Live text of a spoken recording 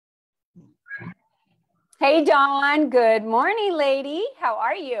Hey Dawn, good morning, lady. How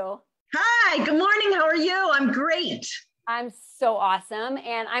are you? Hi, good morning. How are you? I'm great. I'm so awesome.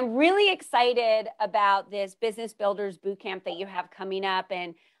 And I'm really excited about this Business Builders Bootcamp that you have coming up.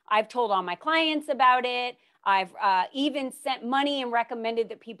 And I've told all my clients about it. I've even sent money and recommended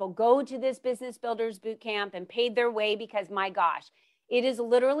that people go to this Business Builders Bootcamp and paid their way because, my gosh, it is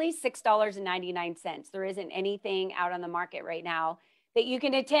literally $6.99. There isn't anything out on the market right now that you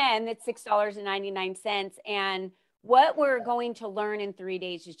can attend that's $6.99. And what we're going to learn in 3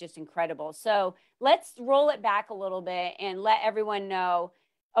 days is just incredible. So let's roll it back a little bit and let everyone know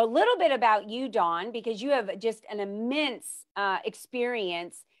a little bit about you, Dawn, because you have just an immense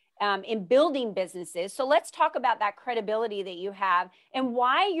experience in building businesses. So let's talk about that credibility that you have and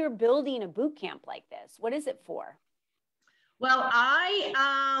why you're building a boot camp like this. What is it for? Well, I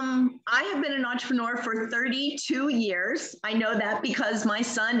have been an entrepreneur for 32 years. I know that because my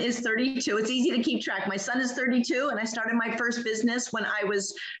son is 32. It's easy to keep track. My son is 32, and I started my first business when I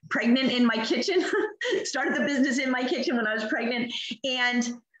was pregnant in my kitchen. Started the business in my kitchen when I was pregnant,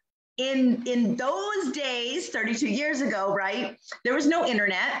 and in those days, 32 years ago, right? There was no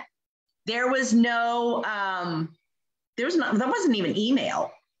internet. There was no. There wasn't even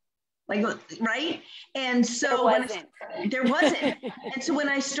email. Like, right? And so there wasn't. And so when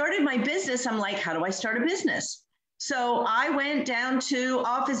I started my business, I'm like, how do I start a business? So I went down to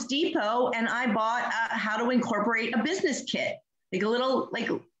Office Depot and I bought how to incorporate a business kit, like a little, like,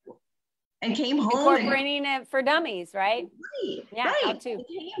 and came home. Incorporating it for dummies, right? Right, Yeah, right. how to.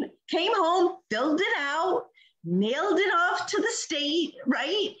 Came home, filled it out, mailed it off to the state,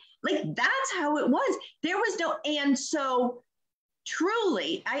 right? Like, that's how it was. There was no, and so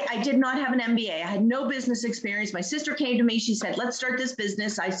truly, I did not have an MBA. I had no business experience. My sister came to me. She said, let's start this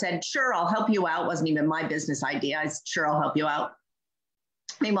business. I said, sure, I'll help you out. It wasn't even my business idea. I said, sure, I'll help you out.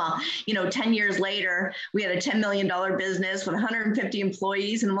 Meanwhile, 10 years later, we had a $10 million business with 150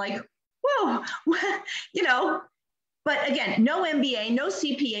 employees. And I'm like, whoa, but again, no MBA, no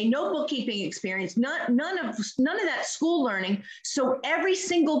CPA, no bookkeeping experience, none of that school learning. So every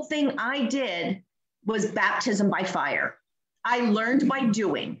single thing I did was baptism by fire. I learned by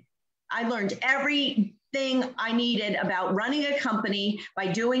doing. I learned everything I needed about running a company by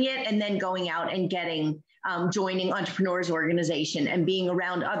doing it and then going out and joining Entrepreneurs Organization and being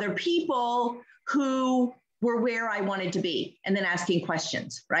around other people who were where I wanted to be and then asking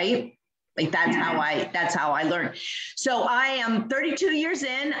questions, right? Like that's how I learned. So I am 32 years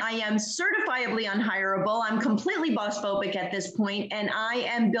in. I am certifiably unhireable. I'm completely boss phobic at this point, and I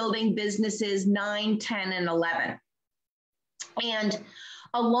am building businesses 9, 10, and 11. And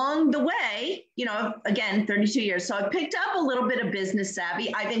along the way, again, 32 years. So I've picked up a little bit of business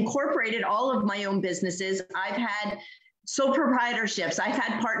savvy. I've incorporated all of my own businesses. I've had sole proprietorships. I've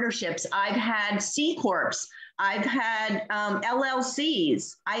had partnerships. I've had C Corps. I've had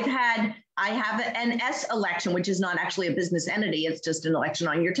LLCs. I have an S election, which is not actually a business entity. It's just an election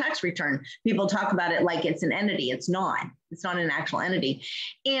on your tax return. People talk about it like it's an entity. It's not. It's not an actual entity.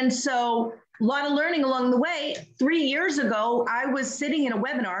 And so a lot of learning along the way. 3 years ago, I was sitting in a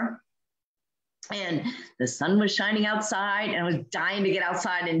webinar and the sun was shining outside and I was dying to get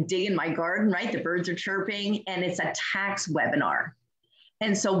outside and dig in my garden, right? The birds are chirping and it's a tax webinar.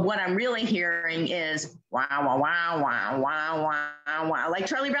 And so what I'm really hearing is wow, wow, wow, wow, wow, wow, wow, like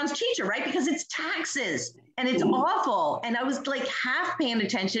Charlie Brown's teacher, right? Because it's taxes and it's awful. And I was like half paying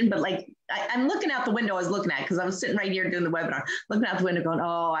attention, but like I'm looking out the window I was looking at because I was sitting right here doing the webinar, looking out the window going,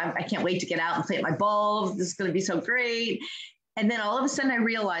 oh, I can't wait to get out and plant my bulbs. This is going to be so great. And then all of a sudden I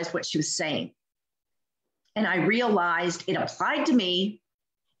realized what she was saying. And I realized it applied to me.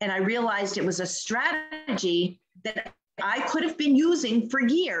 And I realized it was a strategy that I could have been using for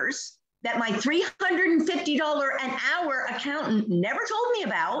years that my $350 an hour accountant never told me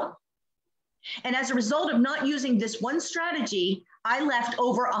about. And as a result of not using this one strategy, I left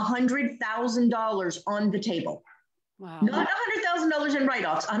over $100,000 on the table. Wow. Not $100,000 in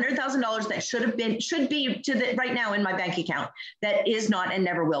write-offs, $100,000 that should be right now in my bank account. That is not and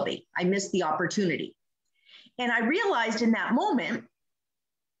never will be. I missed the opportunity. And I realized in that moment,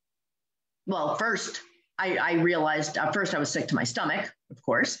 well, first, I realized first I was sick to my stomach, of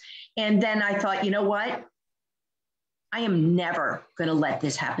course. And then I thought, you know what? I am never going to let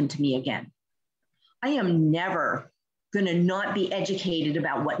this happen to me again. I am never going to not be educated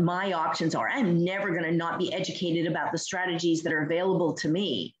about what my options are. I'm never going to not be educated about the strategies that are available to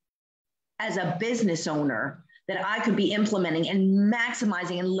me as a business owner that I could be implementing and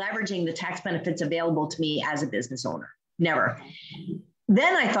maximizing and leveraging the tax benefits available to me as a business owner. Never.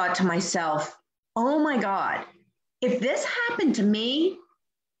 Then I thought to myself, oh my God, if this happened to me,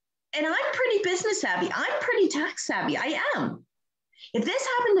 And I'm pretty business savvy. I'm pretty tax savvy. I am. If this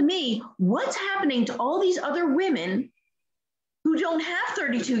happened to me, what's happening to all these other women who don't have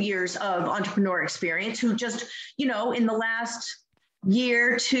 32 years of entrepreneur experience, who just, in the last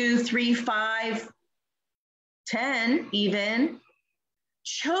year, 2, 3, 5, 10 even,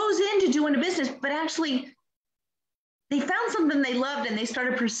 chose into doing a business, but actually they found something they loved and they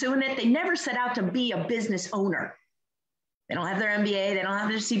started pursuing it. They never set out to be a business owner. They don't have their MBA, they don't have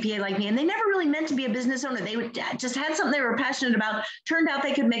their CPA like me, and they never really meant to be a business owner. They just had something they were passionate about. Turned out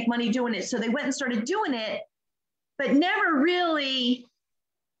they could make money doing it. So they went and started doing it, but never really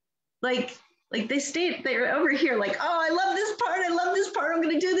like they stayed, they're over here like, oh, I love this part. I love this part. I'm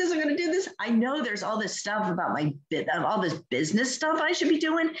going to do this. I'm going to do this. I know there's all this stuff about all this business stuff I should be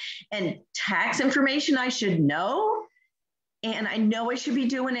doing and tax information I should know. And I know I should be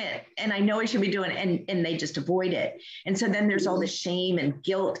doing it. And I know I should be doing it. And they just avoid it. And so then there's all this shame and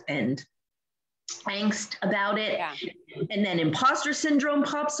guilt and angst about it. Yeah. And then imposter syndrome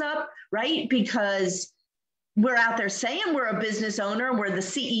pops up, right? Because we're out there saying we're a business owner, we're the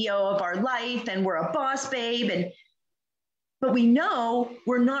CEO of our life, and we're a boss babe. But we know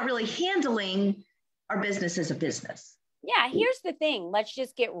we're not really handling our business as a business. Yeah, here's the thing. Let's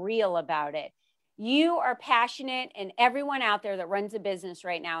just get real about it. You are passionate, and everyone out there that runs a business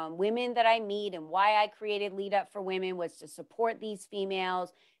right now, and women that I meet, and why I created Lead Up for Women was to support these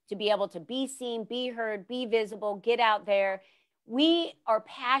females, to be able to be seen, be heard, be visible, get out there. We are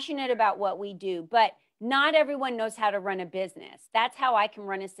passionate about what we do, but not everyone knows how to run a business. That's how I can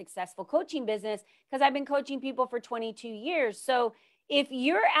run a successful coaching business, because I've been coaching people for 22 years. So if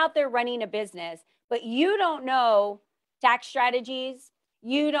you're out there running a business, but you don't know tax strategies,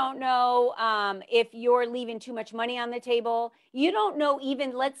 you don't know if you're leaving too much money on the table, you don't know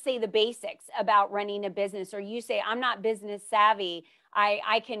even, let's say, the basics about running a business, or you say, I'm not business savvy.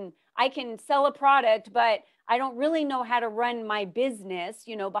 I can sell a product, but I don't really know how to run my business,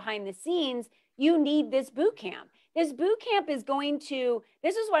 behind the scenes. You need this boot camp. This boot camp is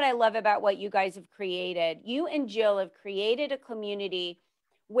this is what I love about what you guys have created. You and Jill have created a community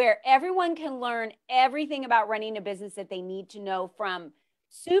where everyone can learn everything about running a business that they need to know, from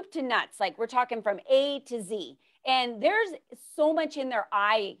soup to nuts. Like, we're talking from A to Z. And there's so much in there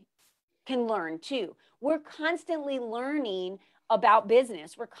I can learn too. We're constantly learning about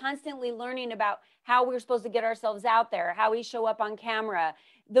business. We're constantly learning about how we're supposed to get ourselves out there, how we show up on camera.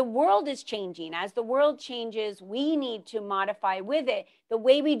 The world is changing. As the world changes, we need to modify with it. The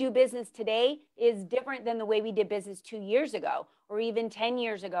way we do business today is different than the way we did business 2 years ago, or even 10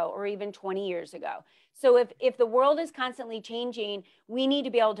 years ago, or even 20 years ago. So if the world is constantly changing, we need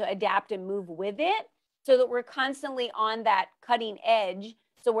to be able to adapt and move with it, so that we're constantly on that cutting edge,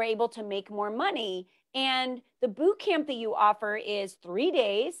 so we're able to make more money. And the boot camp that you offer is 3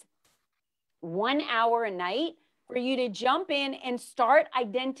 days, 1 hour a night, for you to jump in and start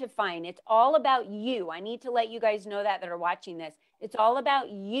identifying. It's all about you. I need to let you guys know that are watching this. It's all about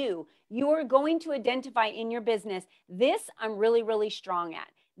you. You are going to identify in your business, this I'm really, really strong at.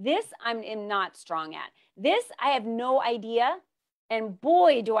 This I'm not strong at. This I have no idea. And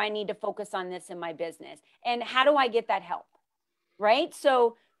boy, do I need to focus on this in my business. And how do I get that help? Right?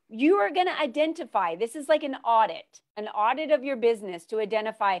 So you are going to identify, this is like an audit of your business, to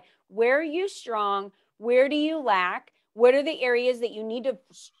identify where are you strong, where do you lack, what are the areas that you need to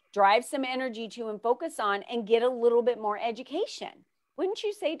drive some energy to and focus on, and get a little bit more education. Wouldn't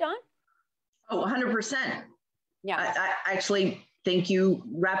you say, Dawn? Oh, 100%. Yeah. I actually think you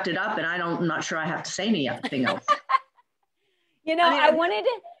wrapped it up, and I'm not sure I have to say anything else.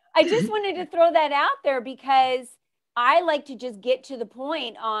 I just wanted to throw that out there, because I like to just get to the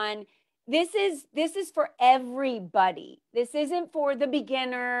point on this is for everybody. This isn't for the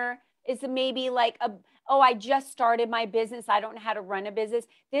beginner. It's maybe like I just started my business, I don't know how to run a business.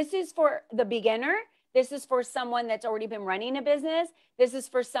 This is for the beginner. This is for someone that's already been running a business. This is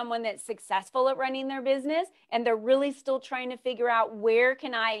for someone that's successful at running their business, and they're really still trying to figure out, where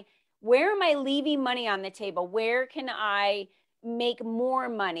am I leaving money on the table? Where can I make more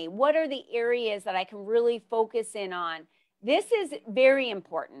money? What are the areas that I can really focus in on? This is very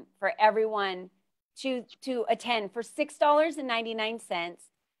important for everyone to attend for $6.99.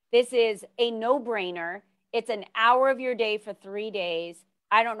 This is a no-brainer. It's an hour of your day for 3 days.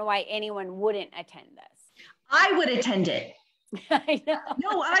 I don't know why anyone wouldn't attend this. I would attend it. I know.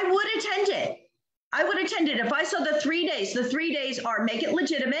 No, I would attend it. I would attend it. If I saw the 3 days, the 3 days are make it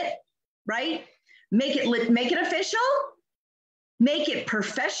legitimate, right? Make it official, make it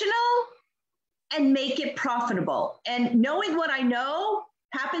professional, and make it profitable. And knowing what I know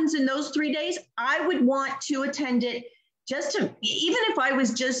happens in those 3 days, I would want to attend it just to, even if I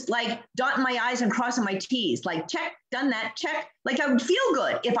was just like dotting my I's and crossing my T's, like check, done that, check, like I would feel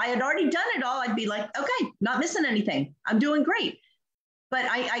good. If I had already done it all, I'd be like, okay, not missing anything. I'm doing great. But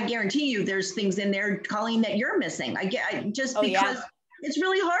I guarantee you there's things in there, Colleen, that you're missing. Just because it's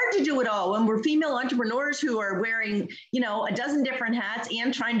really hard to do it all when we're female entrepreneurs who are wearing, a dozen different hats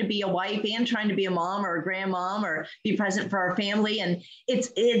and trying to be a wife and trying to be a mom or a grandmom or be present for our family. And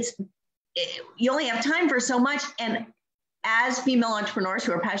you only have time for so much. And as female entrepreneurs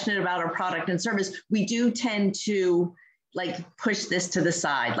who are passionate about our product and service, we do tend to like push this to the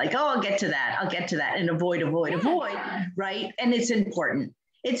side, like, oh, I'll get to that, and avoid, right? And it's important.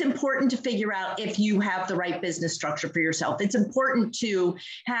 It's important to figure out if you have the right business structure for yourself. It's important to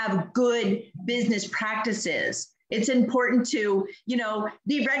have good business practices. It's important to,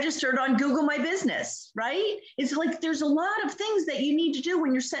 be registered on Google My Business, right? It's like there's a lot of things that you need to do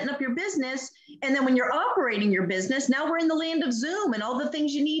when you're setting up your business. And then when you're operating your business, now we're in the land of Zoom and all the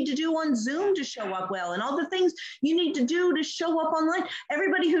things you need to do on Zoom to show up well and all the things you need to do to show up online.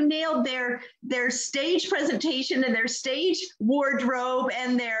 Everybody who nailed their stage presentation and their stage wardrobe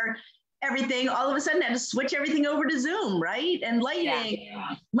and their everything, all of a sudden had to switch everything over to Zoom, right? And lighting,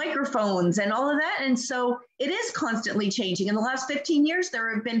 microphones, and all of that. And so it is constantly changing. In the last 15 years,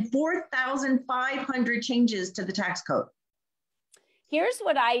 there have been 4,500 changes to the tax code. Here's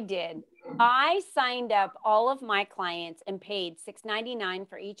what I did. I signed up all of my clients and paid $6.99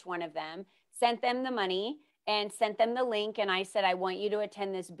 for each one of them, sent them the money, and sent them the link. And I said, I want you to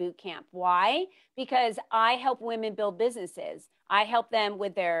attend this boot camp. Why? Because I help women build businesses. I help them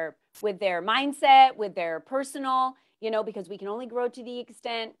with their mindset, with their personal, because we can only grow to the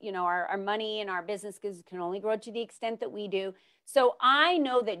extent, our money and our business can only grow to the extent that we do. So I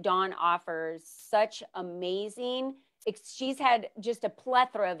know that Dawn offers such amazing, she's had just a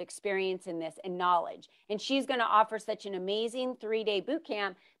plethora of experience in this and knowledge. And she's going to offer such an amazing 3-day boot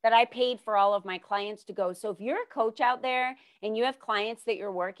camp that I paid for all of my clients to go. So if you're a coach out there and you have clients that you're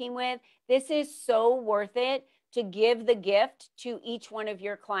working with, this is so worth it to give the gift to each one of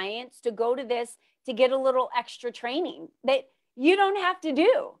your clients to go to this, to get a little extra training that you don't have to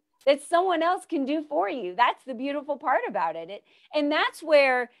do, that someone else can do for you. That's the beautiful part about it. And that's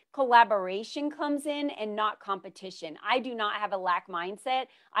where collaboration comes in and not competition. I do not have a lack mindset.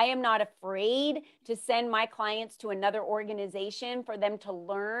 I am not afraid to send my clients to another organization for them to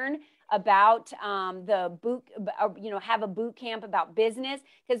learn about the boot, have a boot camp about business,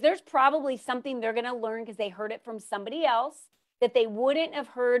 because there's probably something they're going to learn because they heard it from somebody else that they wouldn't have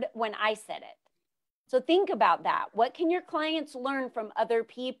heard when I said it. So think about that. What can your clients learn from other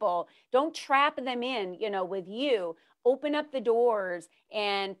people? Don't trap them in, with you. Open up the doors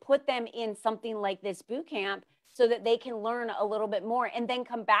and put them in something like this boot camp so that they can learn a little bit more and then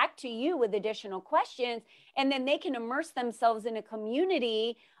come back to you with additional questions. And then they can immerse themselves in a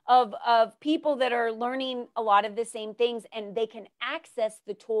community of people that are learning a lot of the same things, and they can access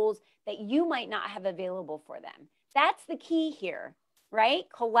the tools that you might not have available for them. That's the key here, right?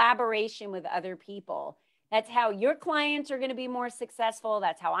 Collaboration with other people. That's how your clients are going to be more successful.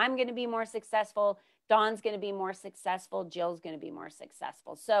 That's how I'm going to be more successful. Dawn's going to be more successful. Jill's going to be more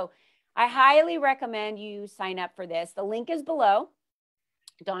successful. So I highly recommend you sign up for this. The link is below.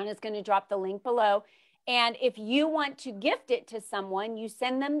 Dawn is going to drop the link below. And if you want to gift it to someone, you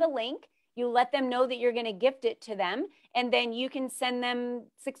send them the link. You let them know that you're going to gift it to them. And then you can send them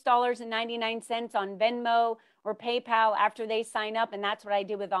 $6.99 on Venmo or PayPal after they sign up. And that's what I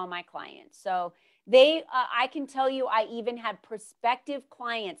did with all my clients. So I can tell you, I even had prospective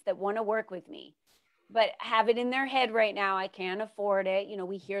clients that want to work with me, but have it in their head right now, I can't afford it.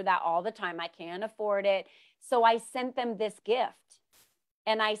 We hear that all the time. I can't afford it. So I sent them this gift.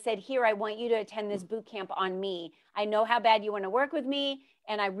 And I said, here, I want you to attend this boot camp on me. I know how bad you want to work with me.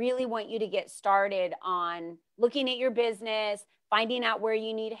 And I really want you to get started on looking at your business, finding out where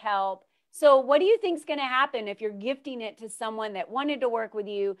you need help. So what do you think is going to happen if you're gifting it to someone that wanted to work with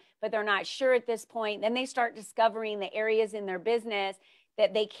you, but they're not sure at this point? Then they start discovering the areas in their business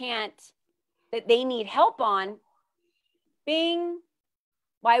that they need help on. Bing.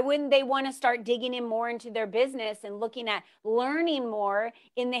 Why wouldn't they want to start digging in more into their business and looking at learning more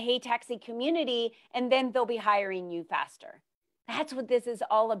in the Hey Taxi community? And then they'll be hiring you faster. That's what this is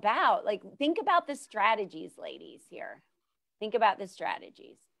all about. Like, think about the strategies, ladies, here. Think about the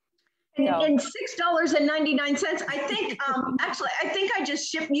strategies. And $6.99. I think, actually, I think I just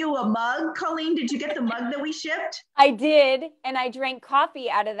shipped you a mug. Colleen, did you get the mug that we shipped? I did. And I drank coffee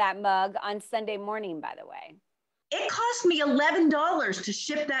out of that mug on Sunday morning, by the way. It cost me $11 to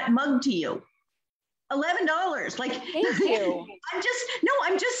ship that mug to you. $11. Like, thank you.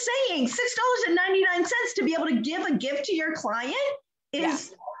 I'm just saying $6.99 to be able to give a gift to your client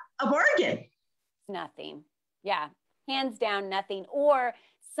is a bargain. Nothing. Yeah. Hands down, nothing. Or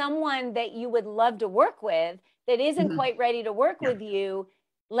someone that you would love to work with that isn't quite ready to work with you.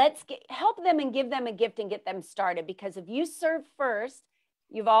 Let's help them and give them a gift and get them started. Because if you serve first,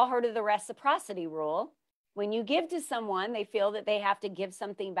 you've all heard of the reciprocity rule. When you give to someone, they feel that they have to give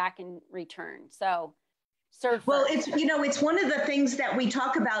something back in return. So serve first. Well, it's one of the things that we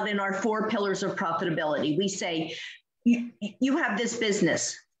talk about in our 4 pillars of profitability. We say, you have this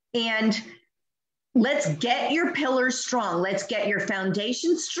business, and let's get your pillars strong. Let's get your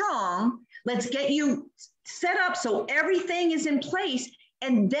foundation strong. Let's get you set up so everything is in place.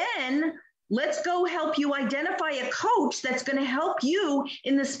 And then let's go help you identify a coach that's going to help you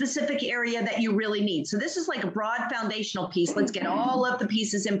in the specific area that you really need. So this is like a broad foundational piece. Let's get all of the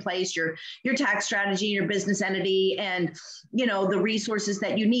pieces in place, your tax strategy, your business entity, and the resources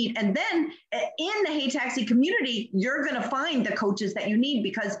that you need. And then in the Hey Taxi community, you're going to find the coaches that you need,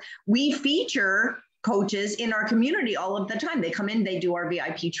 because we feature coaches in our community all of the time. They come in, they do our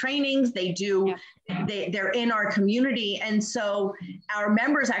VIP trainings, they're in our community. And so our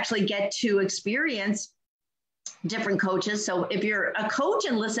members actually get to experience different coaches. So if you're a coach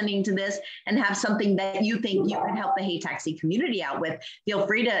and listening to this and have something that you think you can help the Hey Taxi community out with, feel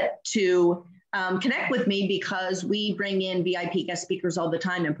free to connect with me, because we bring in VIP guest speakers all the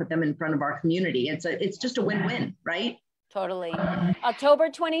time and put them in front of our community. It's just a win-win, right? Totally. October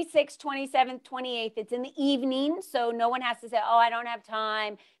 26th, 27th, 28th. It's in the evening. So no one has to say, oh, I don't have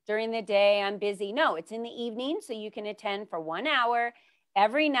time during the day, I'm busy. No, it's in the evening. So you can attend for 1 hour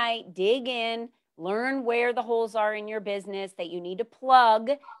every night, dig in, learn where the holes are in your business that you need to plug,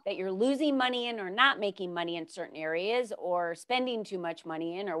 that you're losing money in or not making money in certain areas, or spending too much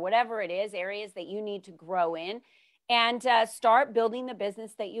money in, or whatever it is, areas that you need to grow in. And start building the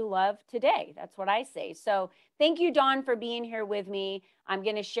business that you love today. That's what I say. So thank you, Dawn, for being here with me. I'm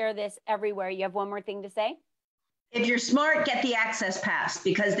going to share this everywhere. You have one more thing to say? If you're smart, get the access pass,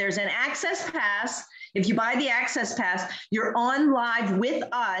 because there's an access pass. If you buy the access pass, you're on live with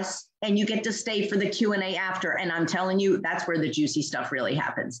us, and you get to stay for the Q&A after. And I'm telling you, that's where the juicy stuff really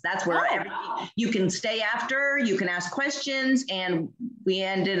happens. That's where you can stay after, you can ask questions. And we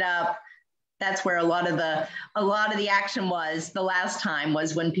ended up, that's where a lot of the action was the last time,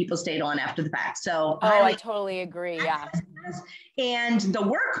 was when people stayed on after the fact. So I totally agree. Yeah. And the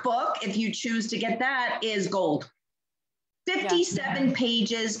workbook, if you choose to get that, is gold. 57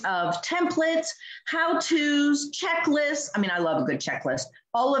 pages of templates, how-tos, checklists. I mean, I love a good checklist.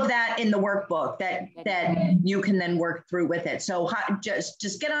 All of that in the workbook that you can then work through with it. So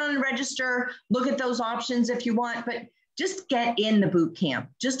just get on and register, look at those options if you want, but just get in the boot camp.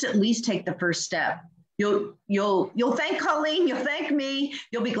 Just at least take the first step. You'll thank Colleen, you'll thank me,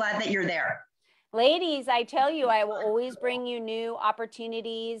 you'll be glad that you're there. Ladies, I tell you, I will always bring you new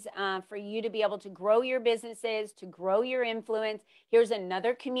opportunities for you to be able to grow your businesses, to grow your influence. Here's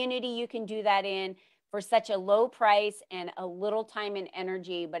another community you can do that in for such a low price and a little time and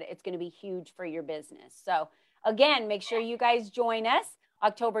energy, but it's going to be huge for your business. So again, make sure you guys join us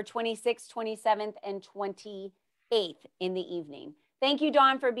October 26th, 27th, and 28th in the evening. Thank you,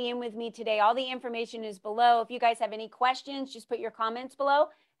 Dawn, for being with me today. All the information is below. If you guys have any questions, just put your comments below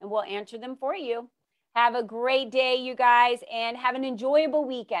and we'll answer them for you. Have a great day, you guys, and have an enjoyable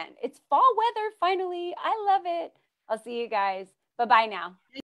weekend. It's fall weather, finally. I love it. I'll see you guys. Bye-bye now.